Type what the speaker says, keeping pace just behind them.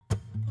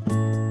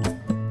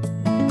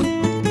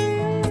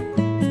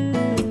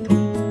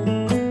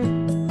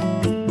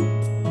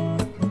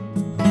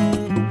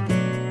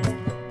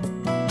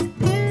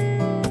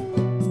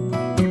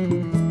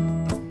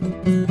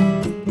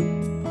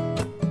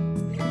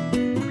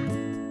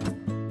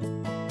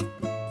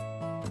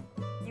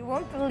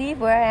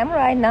believe where I am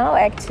right now,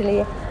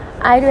 actually.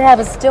 I do have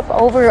a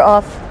stopover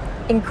of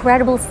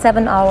incredible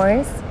 7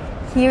 hours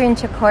here in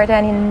Jakarta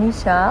in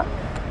Indonesia.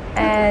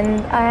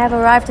 And I have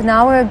arrived an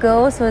hour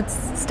ago, so it's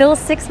still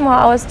 6 more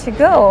hours to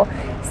go.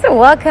 So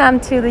welcome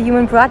to the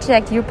Human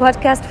Project, your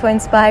podcast for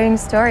inspiring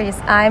stories.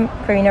 I'm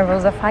Karina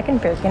Rosa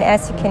Falkenberg, and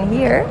as you can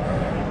hear,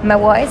 my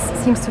voice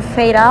seems to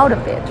fade out a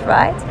bit,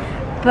 right?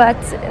 But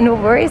no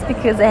worries,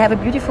 because I have a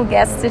beautiful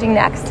guest sitting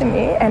next to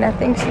me, and I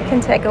think she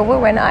can take over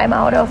when I'm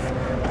out of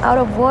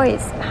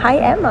voice. Hi,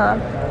 Emma.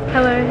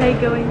 Hello, how you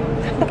going?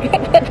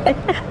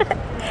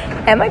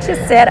 Emma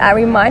just said I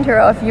remind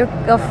her of your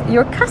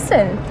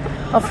cousin,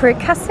 of her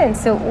cousin.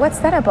 So what's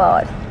that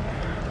about?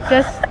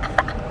 Just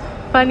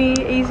funny,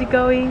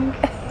 easygoing.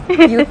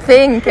 You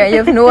think?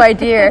 You have no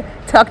idea.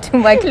 Talk to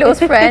my close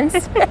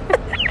friends.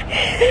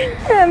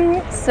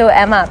 So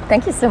Emma,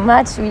 thank you so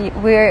much.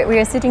 We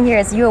are sitting here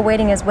as you are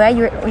waiting as well.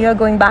 You are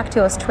going back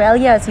to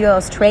Australia as you're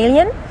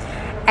Australian.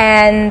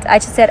 And I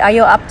just said, are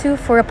you up to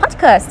for a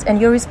podcast?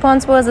 And your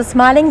response was a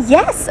smiling,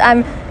 yes,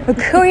 I'm a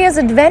curious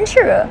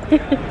adventurer.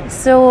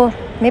 So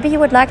maybe you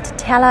would like to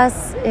tell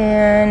us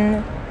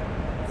in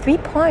 3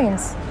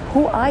 points,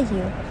 who are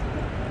you?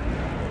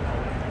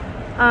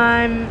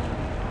 I'm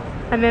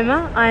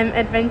Emma. I'm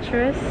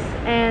adventurous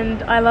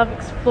and I love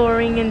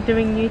exploring and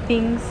doing new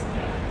things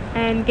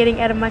and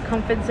getting out of my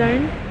comfort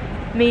zone,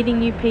 meeting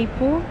new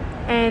people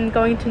and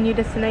going to new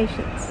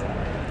destinations.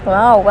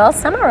 Wow, well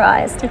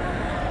summarized.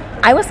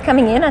 I was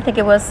coming in, I think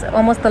it was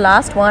almost the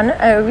last one,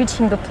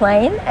 reaching the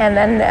plane, and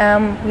then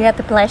we had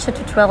the pleasure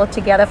to travel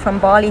together from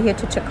Bali here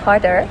to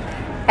Jakarta.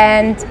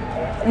 And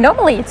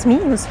normally it's me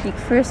who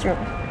speaks first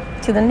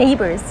to the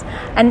neighbors.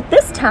 And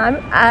this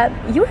time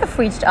you have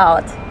reached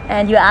out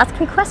and you asked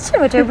me questions,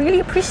 which I really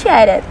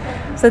appreciated.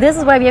 So this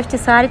is why we have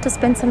decided to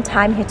spend some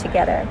time here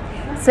together.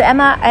 So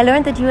Emma, I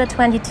learned that you are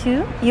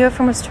 22, you're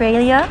from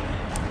Australia.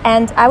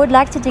 And I would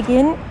like to dig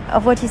in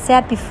of what you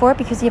said before,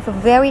 because you have a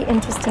very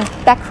interesting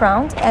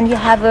background and you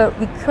have a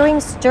recurring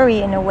story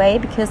in a way,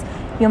 because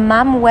your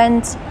mom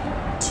went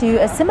to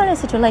a similar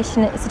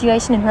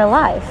situation in her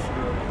life.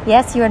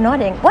 Yes, you are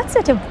nodding. What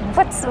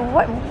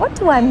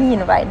do I mean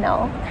right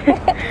now?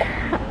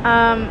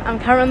 I'm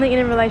currently in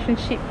a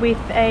relationship with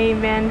a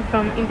man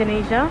from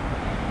Indonesia,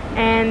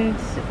 and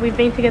we've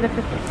been together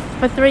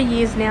for 3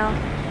 years now.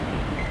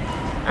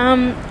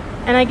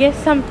 And I guess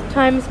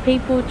sometimes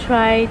people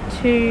try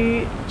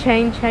to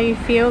change how you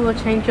feel or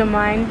change your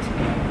mind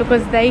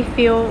because they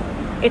feel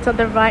it's not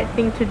the right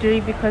thing to do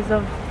because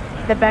of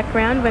the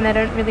background, when they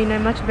don't really know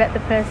much about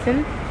the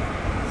person.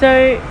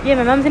 So yeah,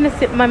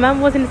 my mum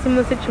was in a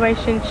similar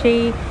situation.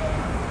 She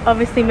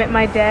obviously met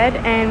my dad,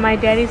 and my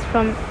dad is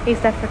from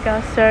East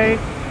Africa. So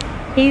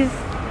he's,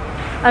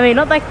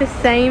 not like the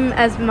same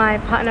as my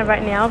partner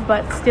right now,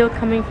 but still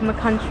coming from a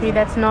country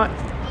that's not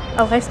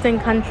a Western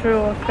country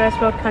or first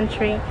world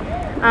country.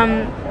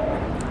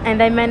 And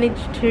they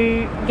managed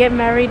to get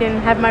married and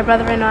have my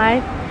brother and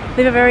I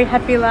live a very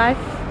happy life.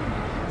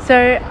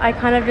 So I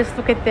kind of just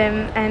look at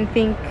them and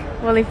think,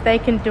 well, if they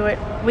can do it,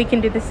 we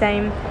can do the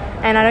same.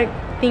 And I don't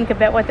think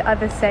about what the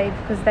others say,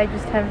 because they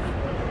just have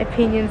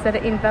opinions that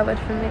are invalid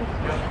for me.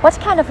 What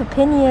kind of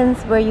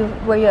opinions are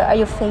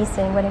you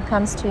facing when it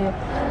comes to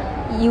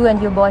you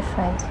and your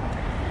boyfriend?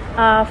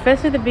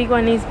 Firstly, the big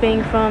one is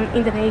being from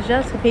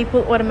Indonesia. So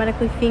people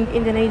automatically think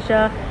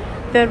Indonesia,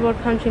 third world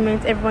country,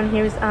 means everyone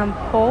here is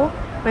poor.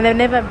 When they've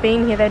never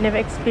been here, they've never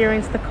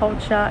experienced the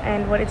culture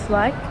and what it's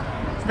like.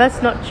 So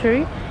that's not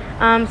true.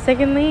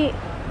 Secondly,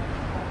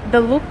 the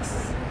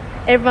looks.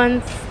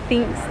 Everyone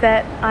thinks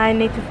that I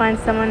need to find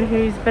someone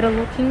who's better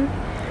looking.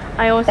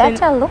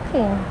 Better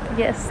looking?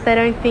 Yes,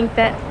 they think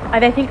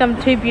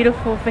I'm too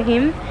beautiful for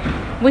him,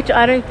 which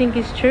I don't think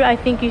is true. I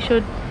think you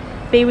should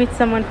be with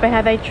someone for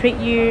how they treat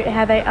you,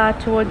 how they are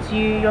towards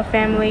you, your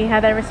family,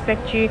 how they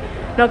respect you.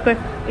 Not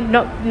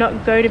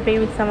go to be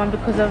with someone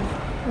because of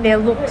their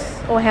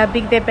looks or how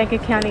big their bank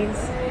account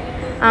is.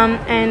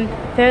 And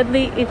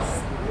thirdly,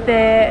 it's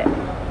the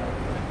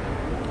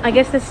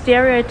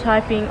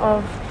stereotyping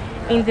of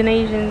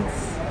Indonesians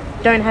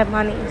don't have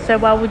money. So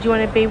why would you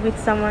want to be with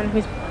someone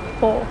who's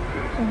poor?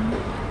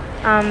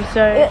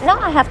 Mm-hmm. Now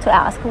I have to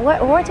ask,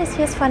 what is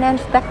his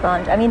financial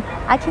background?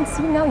 I can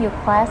see now your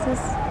glasses.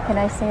 Can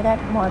I say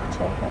that? Marc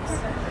Jacobs.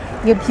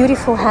 Your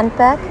beautiful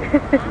handbag,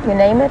 you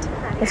name it.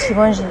 It's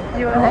Givenchy,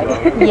 right?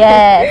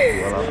 Yes.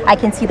 I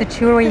can see the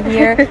jewelry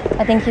here.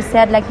 I think you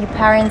said your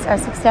parents are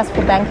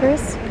successful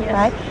bankers, yes.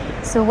 Right?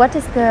 So what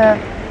is the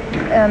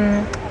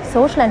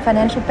social and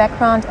financial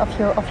background of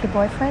your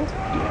boyfriend?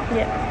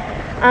 Yeah.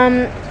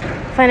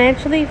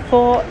 Financially,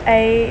 for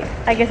I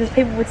guess as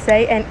people would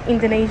say, an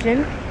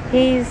Indonesian,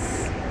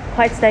 he's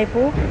quite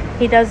stable.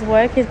 He does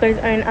work. He's got his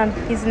own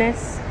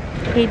business.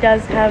 He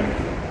does have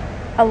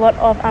a lot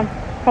of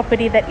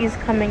property that is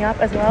coming up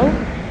as well.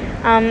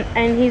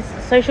 And his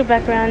social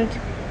background,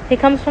 he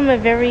comes from a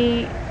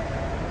very,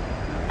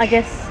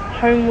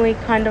 homely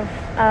kind of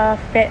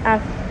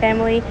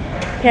family.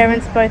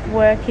 Parents both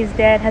work. His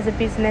dad has a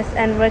business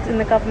and works in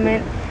the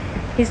government.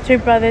 His two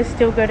brothers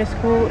still go to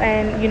school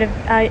and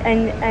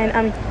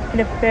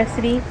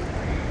university.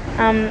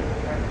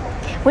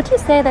 Would you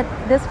say that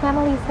this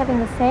family is having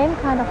the same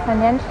kind of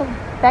financial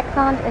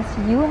background as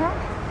you have?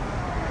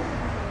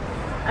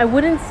 I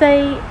wouldn't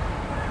say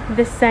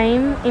the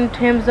same in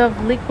terms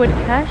of liquid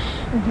cash,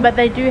 but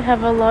they do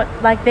have a lot,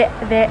 like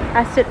they're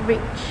asset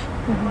rich,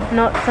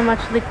 not so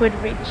much liquid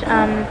rich.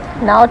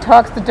 Now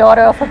talks the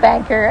daughter of a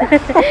banker.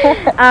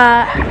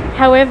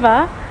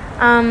 However,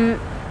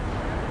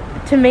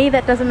 to me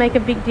that doesn't make a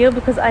big deal,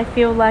 because I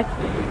feel like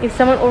if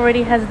someone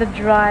already has the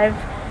drive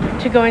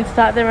to go and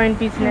start their own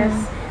business,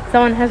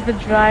 someone has the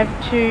drive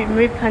to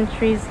move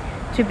countries,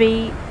 to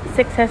be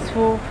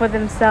successful for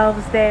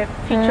themselves, their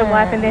future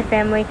wife and their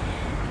family,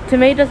 to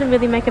me it doesn't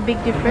really make a big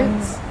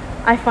difference.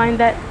 I find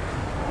that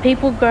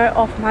people go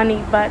off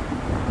money, but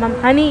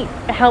money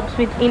helps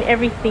in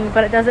everything,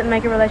 but it doesn't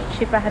make a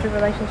relationship a happy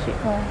relationship.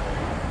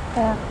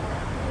 Yeah.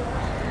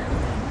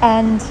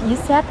 And you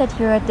said that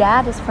your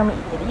dad is from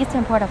the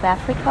eastern part of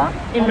Africa.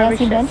 In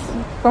Mauritius.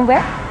 From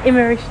where? In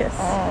Mauritius.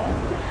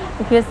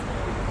 Because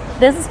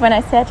this is when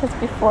I said just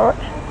before,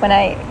 when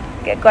I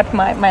got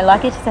my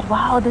luggage, I said,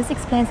 wow, this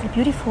explains the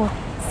beautiful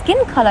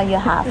skin color you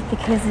have,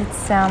 because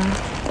it's,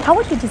 how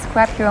would you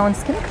describe your own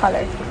skin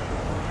color?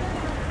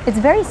 It's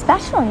very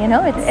special, you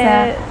know? It's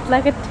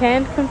like a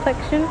tanned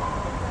complexion.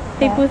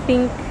 People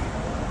think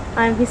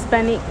I'm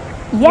Hispanic,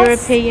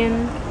 yes.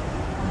 European.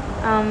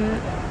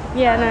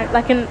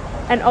 Like an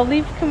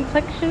olive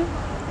complexion,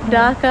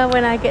 darker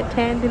when I get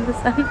tanned in the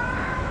sun.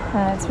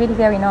 It's really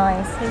very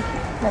nice. Thank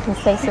you. Let me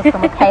say so,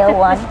 from a pale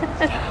one.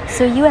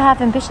 So you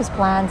have ambitious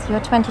plans.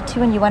 You're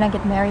 22 and you want to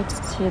get married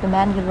to the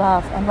man you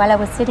love. And while I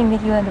was sitting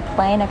with you in the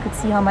plane, I could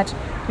see how much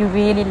you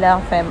really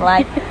love him.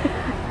 Like,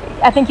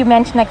 I think you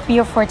mentioned like 3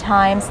 or 4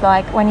 times,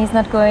 like when he's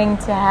not going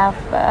to have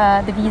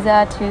the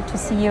visa to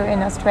see you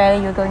in Australia,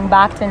 you're going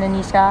back to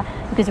Indonesia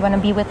because you want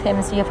to be with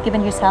him. So you've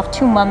given yourself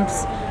 2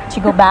 months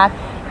to go back.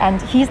 And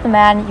he's the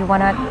man you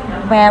want to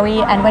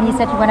marry. And when you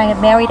said you want to get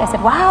married, I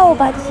said, wow,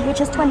 but you're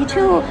just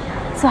 22.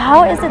 So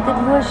how is it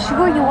that you're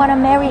sure you want to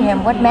marry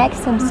him? What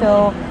makes him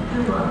so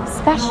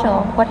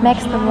special? What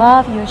makes the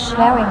love you're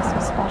sharing so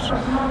special?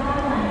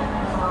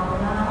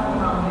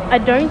 I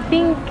don't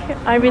think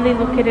I really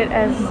look at it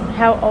as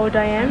how old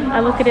I am. I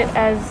look at it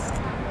as,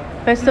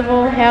 first of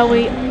all, how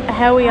we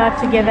are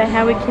together,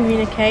 how we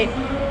communicate,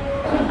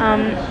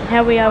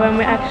 how we are when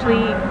we're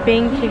actually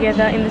being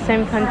together in the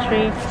same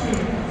country,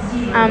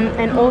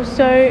 and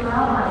also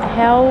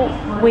how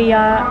we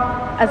are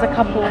as a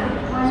couple.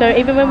 So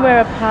even when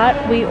we're apart,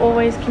 we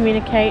always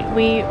communicate.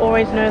 We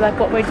always know like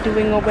what we're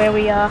doing or where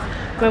we are.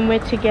 When we're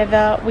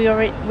together, we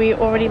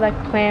already like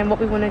plan what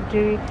we want to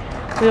do.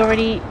 We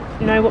already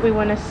know what we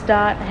want to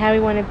start, how we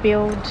want to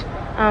build,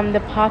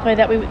 the pathway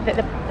that we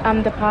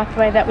want to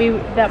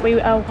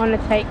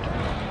take.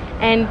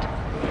 And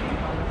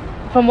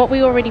from what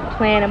we already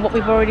plan and what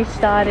we've already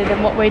started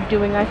and what we're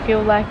doing, I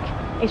feel like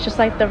it's just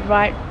like the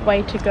right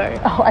way to go.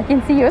 Oh, I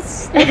can see your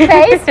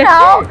face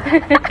now.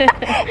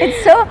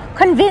 It's so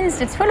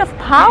convinced. It's full of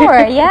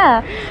power.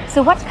 Yeah.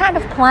 So what kind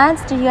of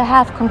plans do you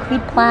have?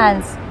 Concrete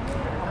plans?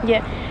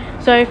 Yeah.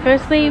 So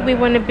firstly, we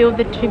want to build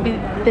the two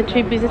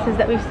businesses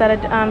that we've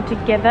started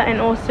together,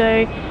 and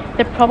also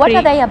the property. What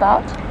are they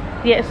about?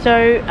 Yeah.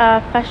 So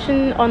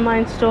fashion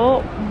online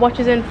store,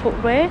 watches and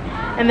footwear,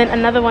 and then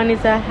another one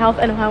is a health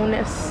and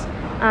wellness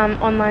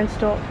online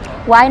store.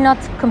 Why not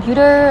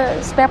computer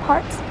spare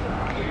parts?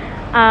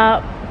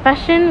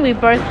 Fashion, we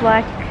both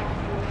like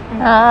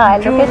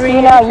Look jewelry. at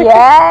you now,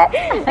 yeah.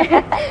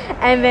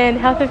 And then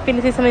health and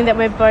fitness is something that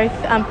we're both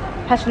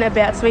passionate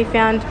about. So we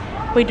found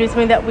we do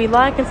something that we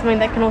like and something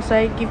that can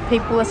also give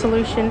people a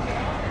solution.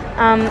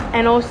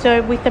 And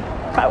also with the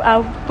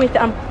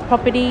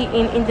property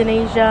in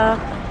Indonesia,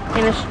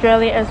 in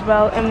Australia as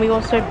well. And we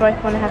also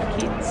both want to have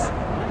kids.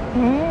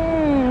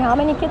 How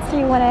many kids do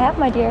you want to have,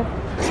 my dear?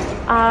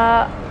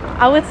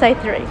 I would say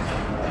 3.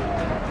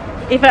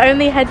 If I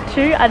only had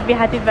 2, I'd be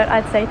happy, but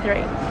I'd say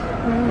 3.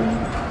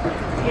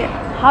 Yeah.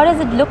 How does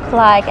it look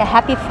like, a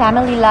happy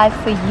family life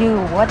for you?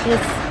 What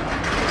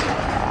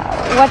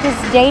is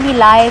daily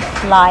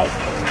life like?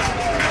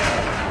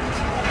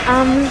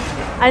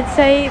 I'd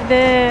say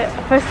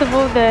first of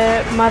all,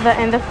 the mother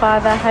and the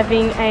father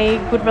having a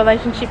good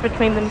relationship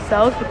between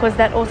themselves, because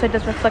that also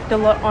does reflect a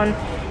lot on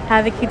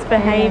how the kids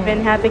behave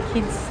and how the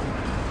kids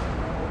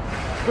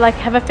like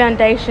have a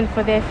foundation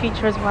for their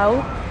future as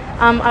well.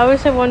 I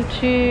also want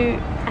to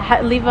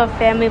live a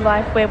family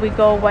life where we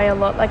go away a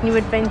lot, like new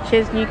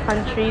adventures, new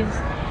countries,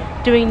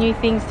 doing new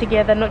things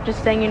together, not just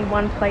staying in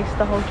one place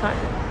the whole time.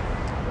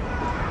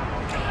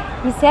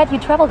 You said you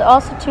traveled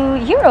also to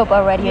Europe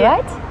already,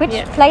 right?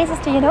 Which places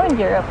do you know in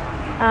Europe?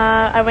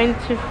 I went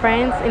to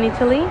France and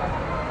Italy.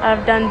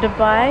 I've done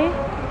Dubai,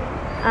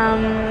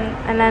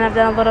 and then I've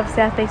done a lot of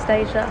Southeast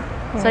Asia.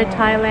 So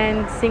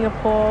Thailand,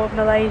 Singapore,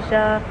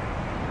 Malaysia,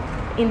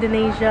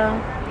 Indonesia.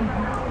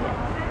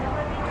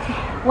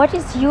 What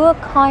is your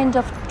kind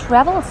of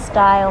travel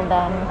style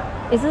then?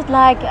 Is it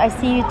like I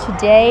see you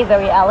today,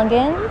 very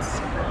elegant?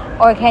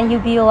 Or can you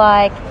be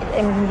like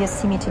you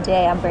see me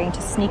today, I'm wearing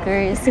just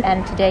sneakers,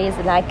 and today is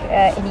like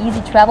an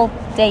easy travel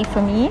day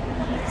for me.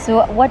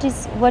 So what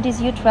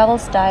is your travel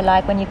style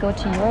like when you go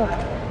to Europe?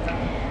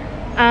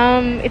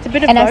 It's a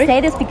bit of and both. I say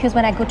this because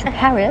when I go to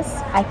Paris,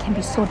 I can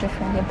be so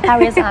different. In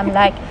Paris, I'm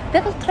like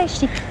little très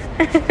chic.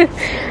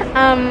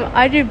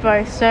 I do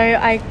both. So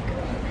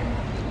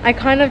I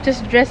kind of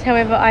just dress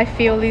however I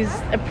feel is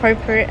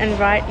appropriate and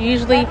right.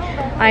 Usually,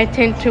 I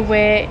tend to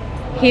wear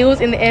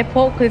heels in the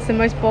airport because it's the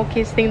most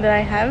bulkiest thing that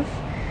I have.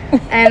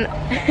 And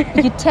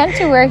you tend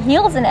to wear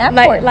heels in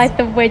airports, like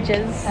the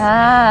wedges.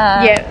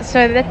 Yeah.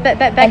 So that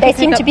and they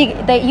seem to be.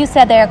 You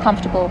said they are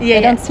comfortable. Yeah,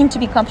 they don't seem to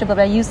be comfortable,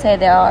 but you say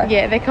they are.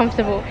 Yeah, they're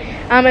comfortable.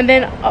 And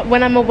then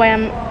when I'm away,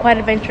 I'm quite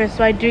adventurous.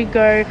 So I do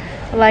go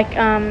like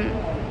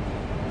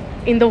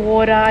in the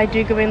water. I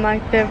do go in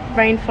like the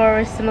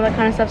rainforest and all that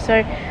kind of stuff.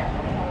 So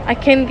I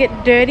can get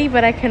dirty,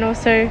 but I can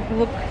also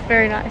look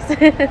very nice.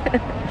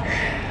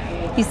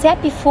 You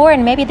said before,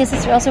 and maybe this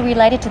is also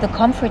related to the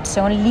comfort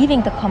zone,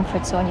 leaving the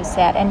comfort zone, you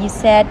said. And you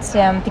said,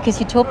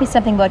 because you told me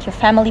something about your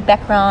family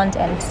background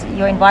and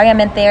your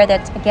environment there,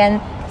 that,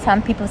 again,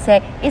 some people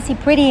say, is he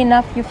pretty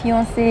enough, your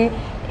fiancé?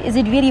 Is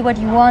it really what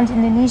you want,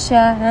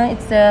 Indonesia?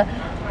 It's a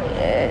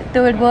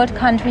third world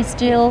country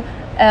still.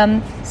 You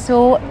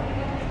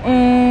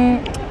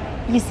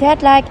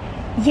said, like,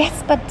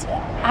 yes, but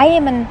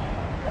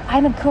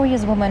I'm a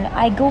curious woman.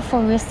 I go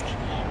for risk.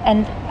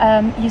 And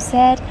you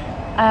said,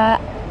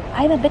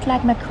 I'm a bit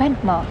like my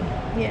grandma.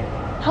 Yeah.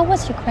 How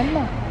was your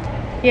grandma?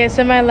 Yeah,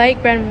 so my late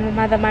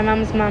grandmother, my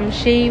mum's mum,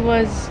 she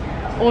was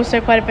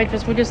also quite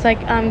adventurous. We just like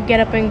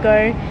get up and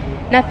go.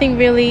 Nothing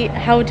really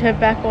held her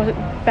back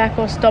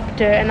or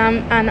stopped her, and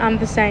I'm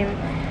the same.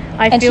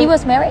 She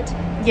was married?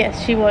 Yes,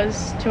 she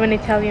was, to an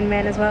Italian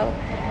man as well.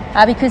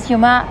 Because your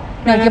mom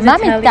is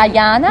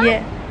Italiana?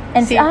 Yeah.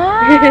 And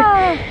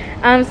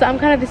so I'm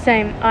kind of the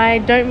same. I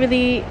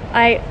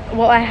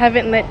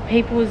haven't let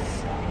people's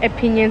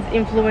opinions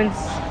influence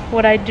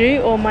what I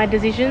do or my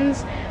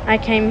decisions. I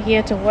came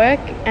here to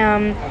work.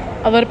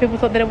 A lot of people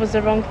thought that it was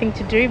the wrong thing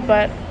to do,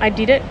 but I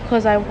did it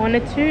because I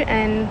wanted to,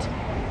 and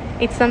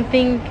it's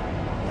something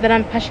that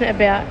I'm passionate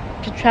about,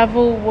 to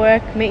travel,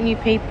 work, meet new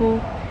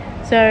people.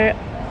 So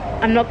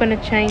I'm not going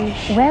to change.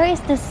 Where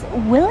is this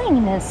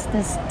willingness,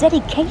 this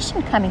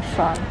dedication coming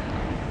from?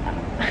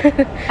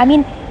 I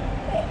mean,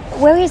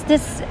 where is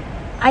this,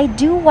 I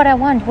do what I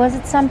want? Was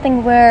it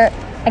something where,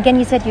 again,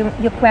 you said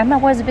your grandma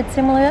was a bit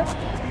similar.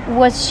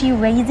 Was she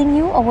raising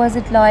you, or was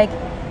it like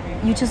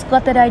you just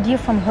got that idea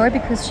from her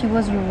because she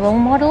was your role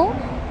model?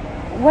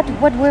 What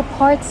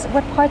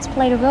parts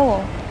played a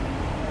role?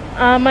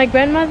 My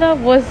grandmother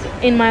was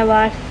in my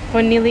life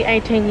for nearly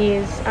 18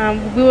 years.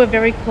 We were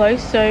very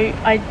close, so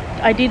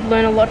I did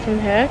learn a lot from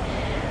her.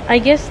 I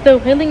guess the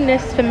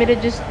willingness for me to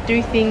just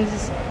do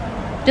things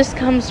just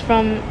comes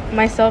from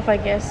myself, I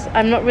guess.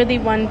 I'm not really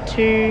one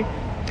to...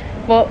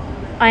 Well,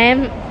 I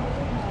am...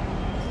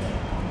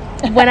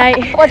 When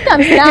I what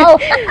comes now?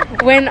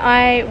 When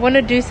I want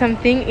to do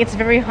something, it's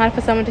very hard for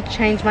someone to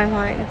change my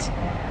mind.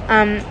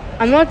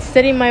 I'm not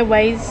set in my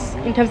ways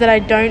in terms that I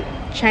don't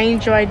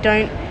change, or I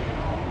don't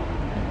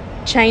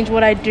change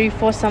what I do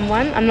for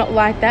someone. I'm not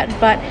like that.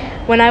 But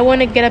when I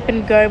want to get up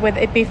and go, whether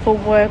it be for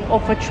work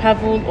or for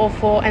travel or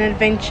for an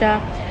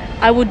adventure,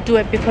 I would do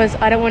it because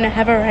I don't want to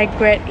have a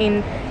regret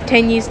in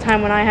 10 years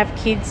time when I have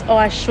kids. Oh,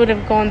 I should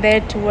have gone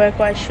there to work,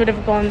 or I should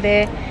have gone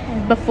there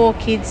before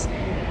kids.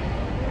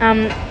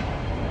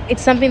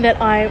 It's something that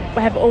I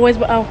have always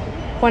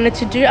wanted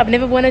to do. I've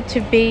never wanted to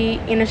be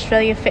in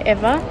Australia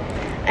forever,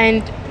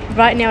 and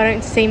right now I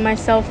don't see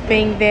myself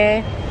being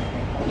there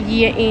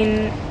year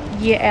in,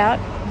 year out.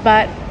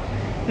 But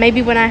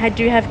maybe when I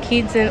do have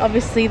kids, and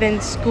obviously then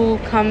school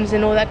comes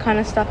and all that kind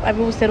of stuff, I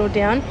will settle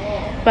down.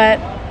 But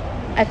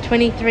at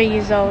 23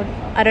 years old,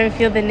 I don't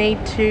feel the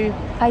need to...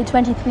 Are you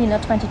 23,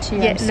 not 22?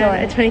 Yeah, no,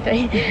 at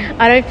 23.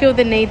 I don't feel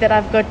the need that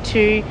I've got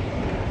to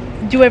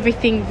do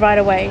everything right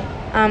away.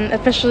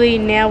 Especially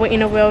now we're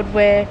in a world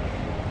where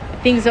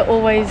things are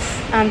always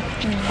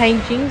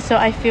changing. So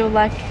I feel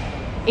like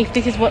if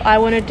this is what I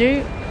want to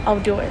do, I'll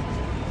do it.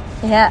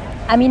 Yeah,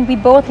 I mean, we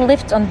both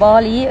lived on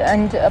Bali,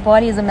 and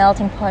Bali is a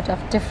melting pot of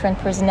different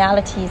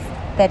personalities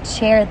that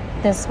share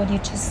this, what you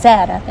just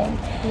said, I think.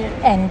 Yeah.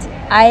 And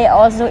I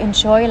also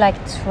enjoy like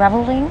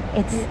traveling.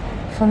 It's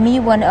for me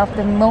one of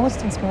the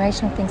most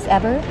inspirational things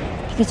ever,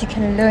 because you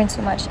can learn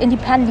so much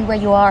independently where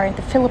you are. In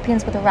the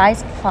Philippines with the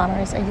rice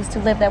farmers, I used to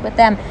live there with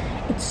them.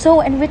 It's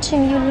so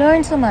enriching. You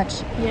learn so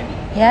much.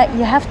 Yeah,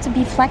 you have to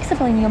be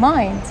flexible in your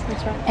mind.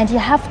 That's right. And you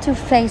have to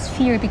face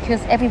fear,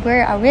 because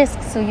everywhere are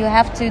risks. So you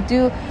have to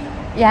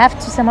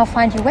somehow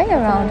find your way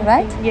around,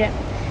 right? Yeah.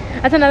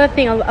 That's another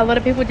thing. A lot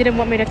of people didn't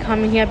want me to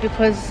come here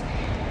because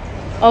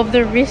of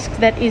the risk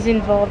that is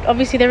involved.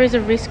 Obviously, there is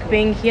a risk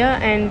being here,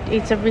 and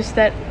it's a risk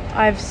that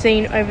I've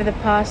seen over the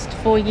past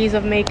 4 years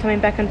of me coming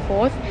back and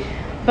forth.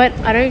 But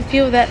I don't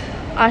feel that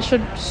I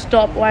should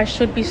stop, or I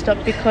should be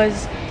stopped,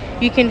 because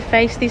you can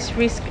face this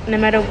risk no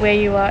matter where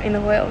you are in the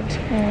world.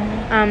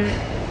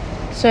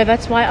 So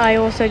that's why I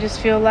also just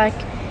feel like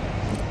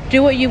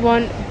do what you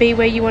want, be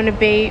where you want to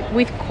be,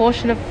 with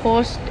caution, of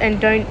course,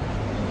 and don't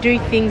do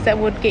things that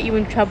would get you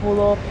in trouble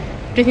or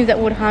do things that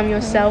would harm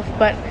yourself.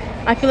 But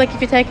I feel like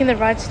if you're taking the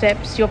right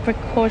steps, you're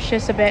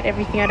precautious about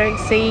everything. I don't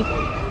see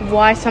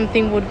why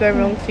something would go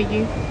wrong for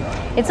you.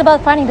 It's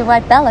about finding the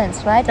right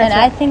balance, right? That's and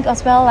right. I think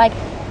as well, like,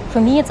 for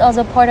me, it's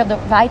also part of the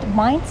right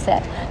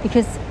mindset,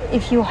 because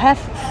if you have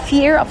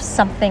fear of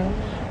something,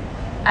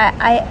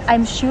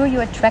 I'm sure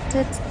you're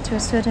attracted to a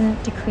certain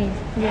degree.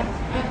 Yeah.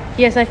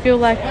 Yes, I feel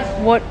like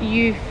what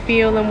you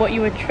feel and what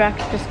you attract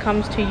just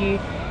comes to you.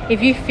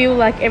 If you feel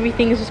like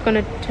everything is just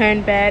going to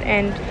turn bad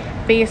and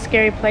be a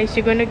scary place,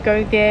 you're going to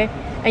go there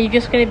and you're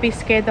just going to be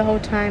scared the whole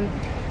time.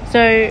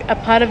 So a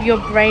part of your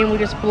brain will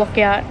just block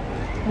out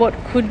what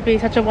could be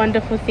such a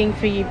wonderful thing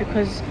for you,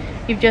 because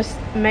you've just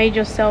made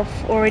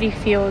yourself already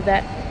feel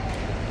that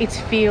it's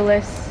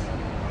fearless.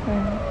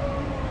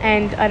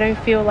 And I don't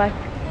feel like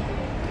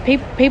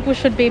people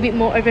should be a bit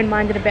more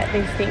open-minded about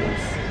these things.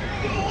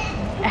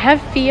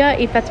 Have fear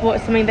if that's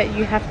something that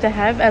you have to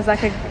have as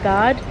like a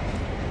guard,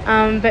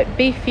 but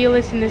be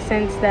fearless in the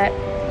sense that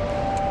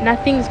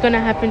nothing's going to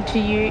happen to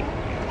you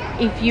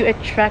if you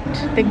attract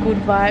the good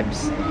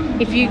vibes.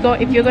 If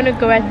you're going to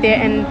go out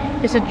there and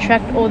just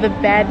attract all the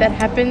bad that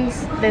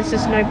happens, there's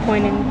just no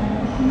point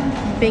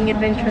in being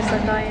adventurous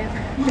like I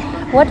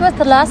am. What was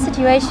the last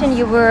situation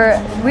you were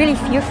really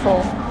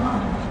fearful?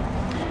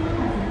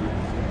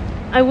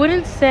 I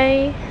wouldn't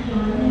say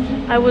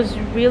I was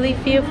really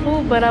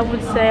fearful, but I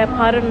would say a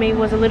part of me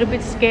was a little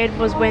bit scared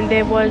was when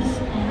there was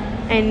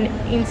an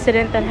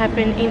incident that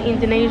happened in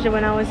Indonesia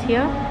when I was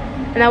here.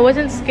 And I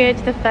wasn't scared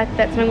to the fact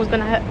that something was going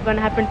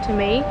to happen to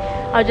me.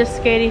 I was just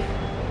scared if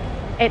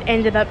it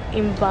ended up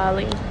in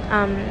Bali.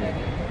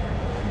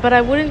 But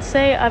I wouldn't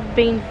say I've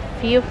been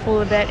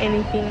fearful about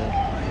anything.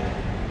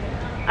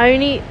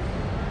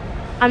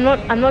 I'm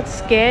not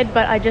scared,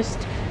 but I just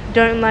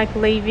don't like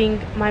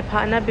leaving my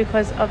partner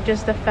because of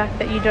just the fact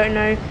that you don't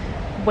know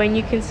when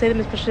you can see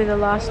them, especially the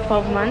last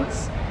 12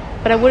 months.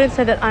 But I wouldn't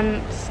say that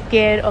I'm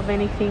scared of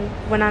anything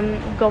when I'm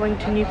going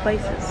to new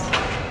places.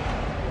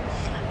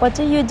 What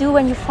do you do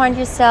when you find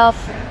yourself,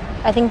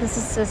 I think this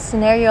is a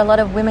scenario a lot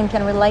of women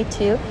can relate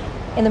to,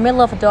 in the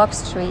middle of a dark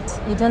street?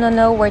 You don't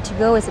know where to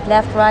go. Is it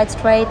left, right,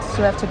 straight? Do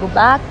you have to go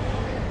back?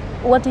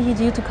 What do you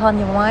do to calm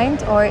your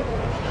mind? Or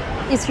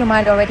is your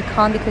mind already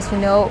calm because you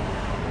know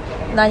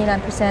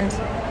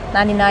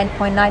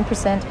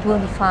 99.9% it will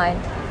be fine?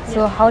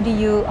 So how do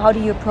you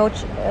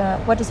approach,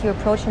 what is your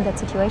approach in that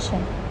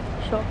situation?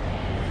 Sure.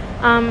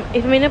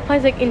 If I'm in a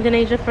place like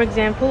Indonesia, for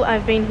example,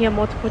 I've been here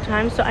multiple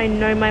times, so I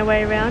know my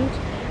way around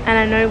and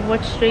I know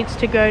what streets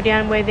to go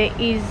down where there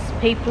is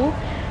people.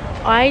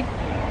 I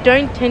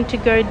don't tend to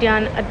go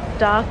down a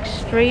dark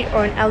street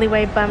or an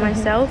alleyway by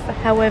myself.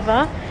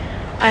 However,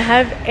 I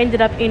have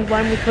ended up in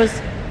one which was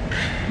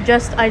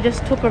I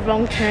just took a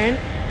wrong turn.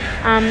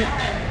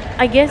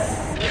 I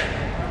guess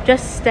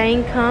just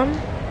staying calm.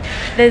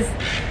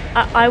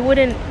 I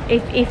wouldn't,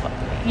 if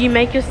you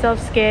make yourself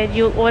scared,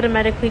 you'll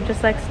automatically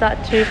just like start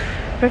to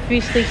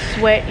profusely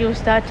sweat. You'll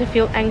start to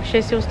feel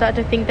anxious. You'll start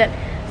to think that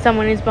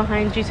someone is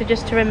behind you. So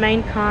just to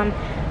remain calm,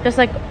 just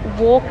like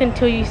walk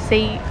until you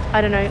see,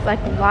 I don't know,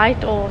 like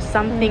light or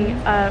something,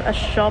 a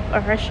shop, a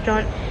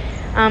restaurant.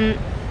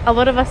 A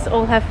lot of us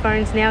all have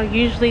phones now.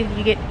 Usually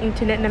you get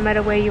internet no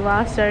matter where you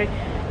are, so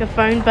your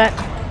phone. But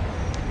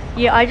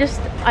yeah, I just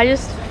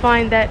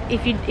find that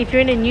if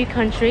you're in a new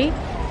country,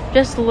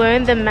 just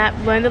learn the map,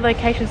 learn the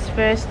locations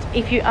first.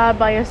 If you are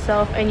by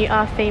yourself and you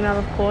are female,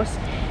 of course,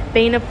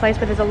 be in a place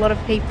where there's a lot of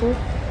people.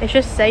 It's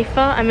just safer.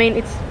 I mean,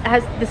 it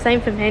has the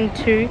same for men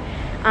too,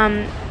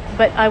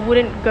 but I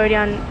wouldn't go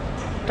down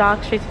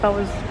dark streets if I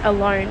was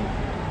alone.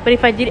 But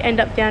if I did end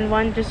up down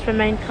one, just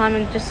remain calm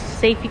and just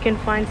see if you can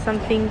find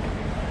something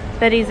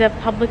that is a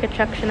public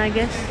attraction, I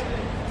guess.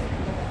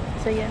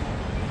 So yeah.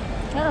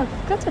 Oh,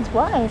 good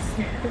advice.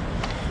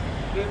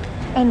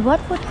 And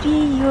what would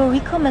be your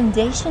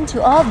recommendation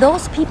to all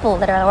those people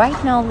that are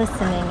right now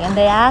listening and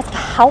they ask,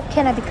 how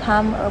can I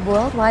become a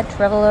worldwide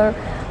traveler,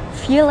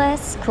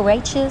 fearless,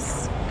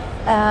 courageous,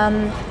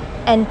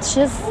 and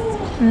just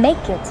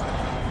make it?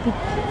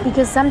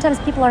 Because sometimes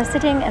people are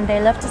sitting and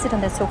they love to sit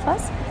on their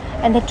sofas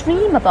and they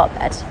dream about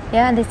that,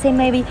 yeah, and they say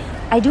maybe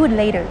I do it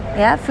later,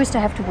 yeah. First I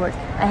have to work.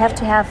 I have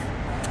to have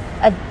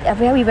a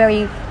very,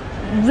 very,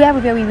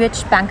 very, very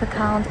rich bank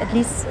account, at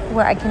least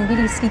where I can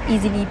really sleep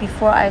easily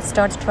before I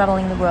start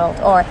traveling the world.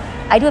 Or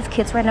I do have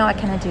kids right now, I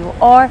cannot do.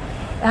 Or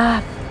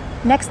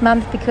next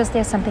month, because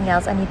there's something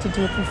else I need to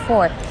do it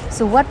before.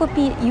 So what would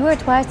be your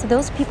advice to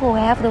those people who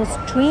have those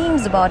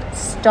dreams about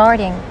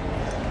starting,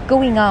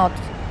 going out,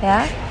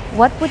 yeah?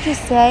 What would you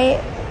say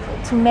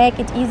to make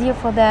it easier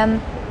for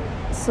them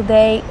so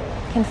they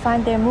can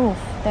find their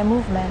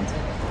movement?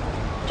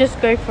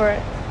 Just go for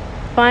it.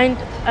 Find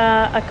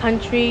a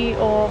country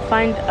or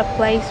find a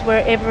place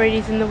wherever it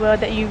is in the world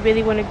that you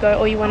really want to go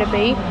or you want to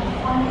be.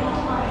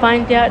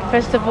 Find out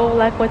first of all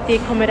like what the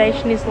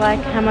accommodation is like,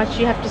 how much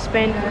you have to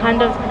spend.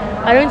 Kind of,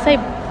 I don't say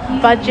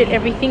budget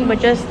everything, but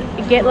just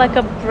get like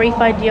a brief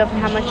idea of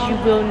how much you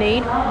will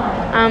need.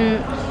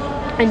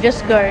 and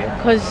just go,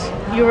 because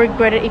you'll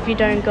regret it if you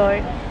don't go.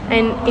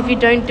 And if you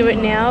don't do it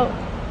now,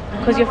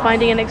 because you're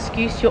finding an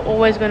excuse, you're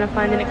always going to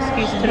find an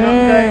excuse to not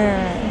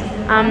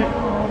go.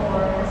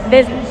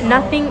 There's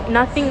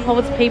nothing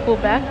holds people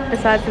back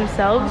besides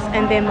themselves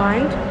and their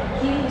mind.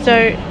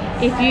 So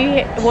if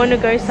you want to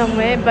go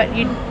somewhere but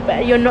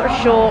you're not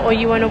sure, or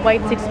you want to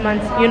wait 6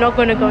 months, you're not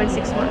going to go in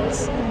 6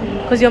 months,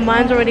 because your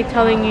mind's already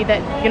telling you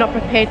that you're not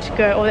prepared to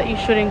go, or that you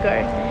shouldn't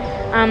go.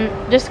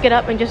 Just get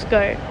up and just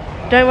go.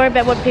 Don't worry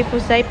about what people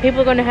say.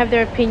 People are going to have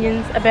their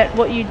opinions about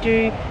what you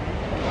do,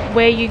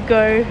 where you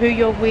go, who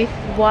you're with,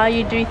 why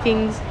you do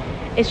things.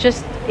 It's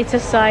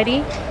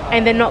society,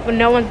 and they're not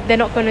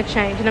going to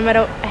change. No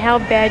matter how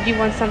bad you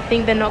want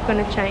something, they're not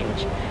going to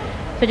change.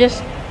 So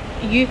just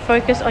you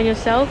focus on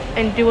yourself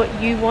and do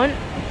what you want.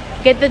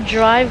 Get the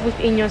drive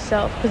within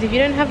yourself, because if you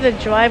don't have the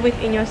drive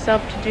within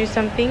yourself to do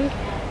something,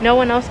 no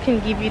one else can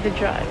give you the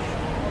drive.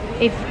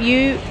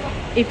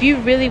 If you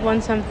really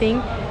want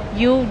something,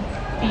 you'll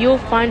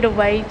find a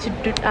way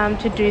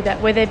to do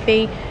that, whether it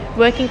be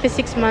working for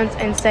 6 months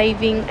and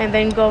saving and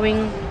then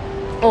going,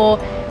 or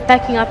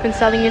packing up and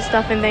selling your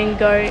stuff and then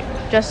go.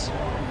 Just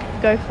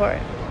go for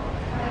it.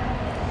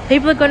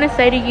 People are going to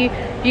say to you,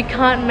 you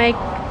can't make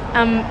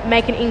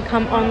an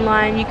income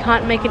online, you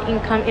can't make an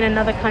income in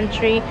another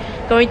country,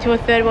 going to a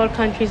third world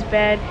country is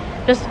bad.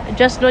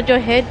 Just nod your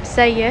head,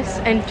 say yes,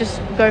 and just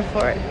go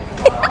for it.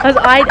 Because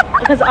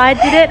I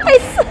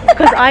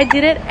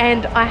did it,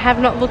 and I have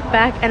not looked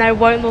back, and I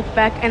won't look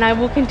back, and I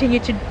will continue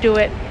to do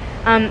it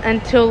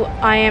until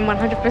I am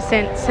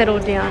 100%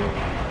 settled down,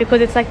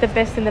 because it's like the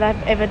best thing that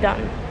I've ever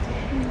done.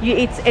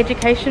 It's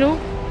educational.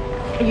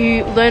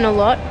 You learn a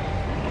lot.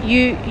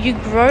 You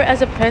grow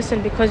as a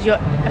person, because you're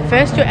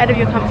out of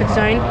your comfort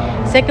zone.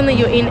 Secondly,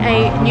 you're in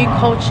a new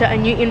culture, a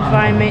new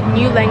environment,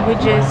 new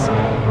languages,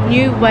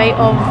 new way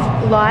of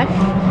life.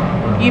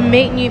 You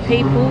meet new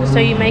people, so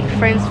you make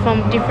friends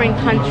from different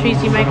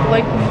countries. You make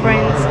local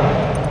friends.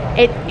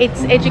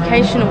 It's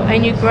educational,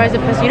 and you grow as a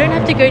person. You don't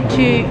have to go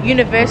to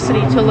university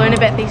to learn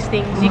about these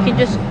things. You can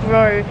just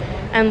grow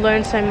and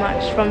learn so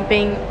much from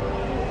being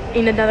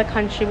in another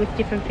country with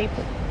different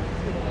people.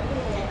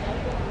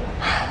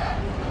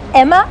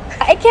 Emma,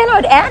 I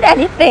cannot add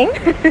anything.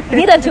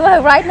 Neither do I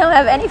right now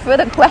have any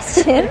further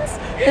questions.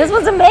 This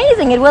was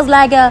amazing. It was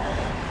like a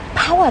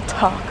power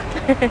talk.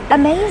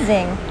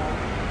 Amazing.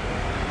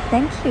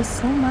 Thank you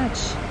so much.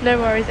 No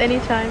worries,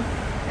 anytime.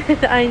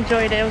 I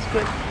enjoyed it. It was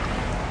good.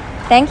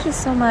 Thank you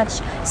so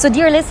much. So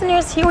dear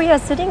listeners, here we are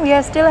sitting.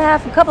 We still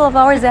have a couple of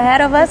hours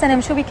ahead of us, and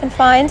I'm sure we can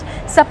find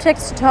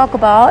subjects to talk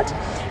about.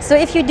 So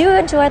if you do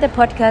enjoy the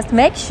podcast,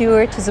 make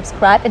sure to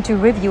subscribe and to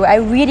review. I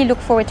really look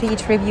forward to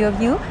each review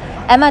of you.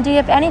 Emma, do you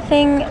have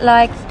anything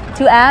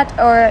to add,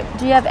 or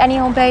do you have any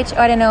homepage?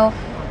 I don't know.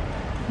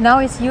 Now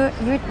is your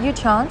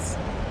chance.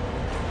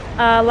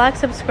 Like,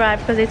 subscribe,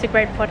 because it's a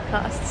great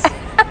podcast.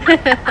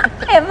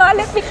 Emma,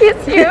 let me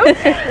kiss you.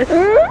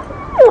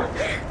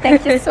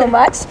 Thank you so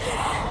much.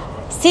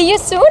 See you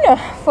soon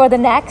for the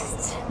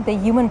next The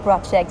Human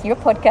Project, your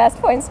podcast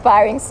for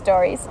inspiring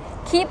stories.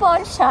 Keep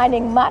on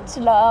shining. Much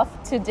love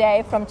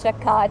today from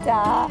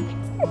Jakarta.